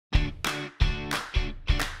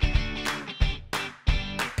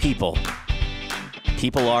People.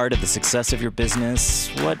 People are to the success of your business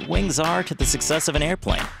what wings are to the success of an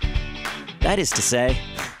airplane. That is to say,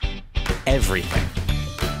 everything.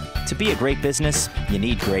 To be a great business, you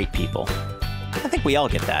need great people. I think we all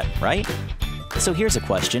get that, right? So here's a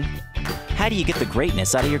question. How do you get the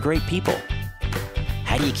greatness out of your great people?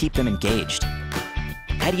 How do you keep them engaged?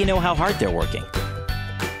 How do you know how hard they're working?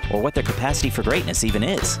 Or what their capacity for greatness even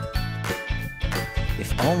is?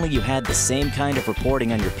 If only you had the same kind of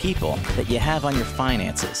reporting on your people that you have on your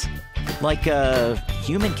finances. Like a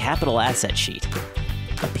human capital asset sheet,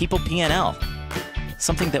 a people P&L,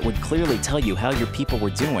 something that would clearly tell you how your people were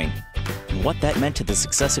doing and what that meant to the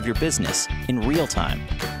success of your business in real time.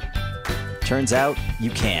 Turns out you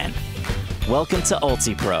can. Welcome to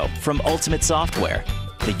UltiPro from Ultimate Software,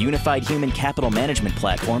 the unified human capital management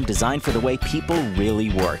platform designed for the way people really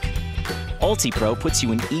work. UltiPro puts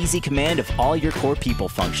you in easy command of all your core people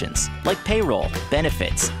functions, like payroll,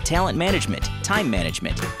 benefits, talent management, time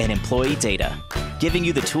management, and employee data, giving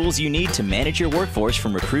you the tools you need to manage your workforce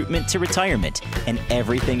from recruitment to retirement and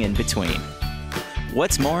everything in between.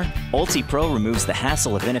 What's more, UltiPro removes the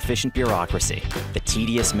hassle of inefficient bureaucracy, the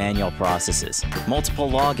tedious manual processes, multiple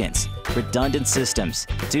logins, redundant systems,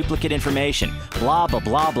 duplicate information, blah, blah,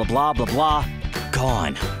 blah, blah, blah, blah, blah.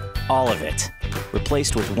 Gone. All of it.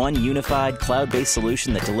 Replaced with one unified, cloud-based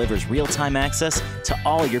solution that delivers real-time access to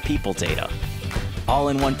all your people data. All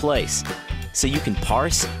in one place. So you can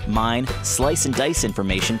parse, mine, slice and dice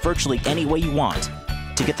information virtually any way you want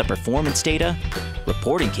to get the performance data,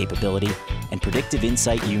 reporting capability, and predictive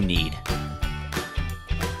insight you need.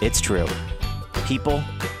 It's true. People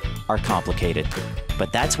are complicated,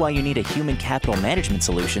 but that's why you need a human capital management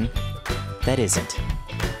solution that isn't.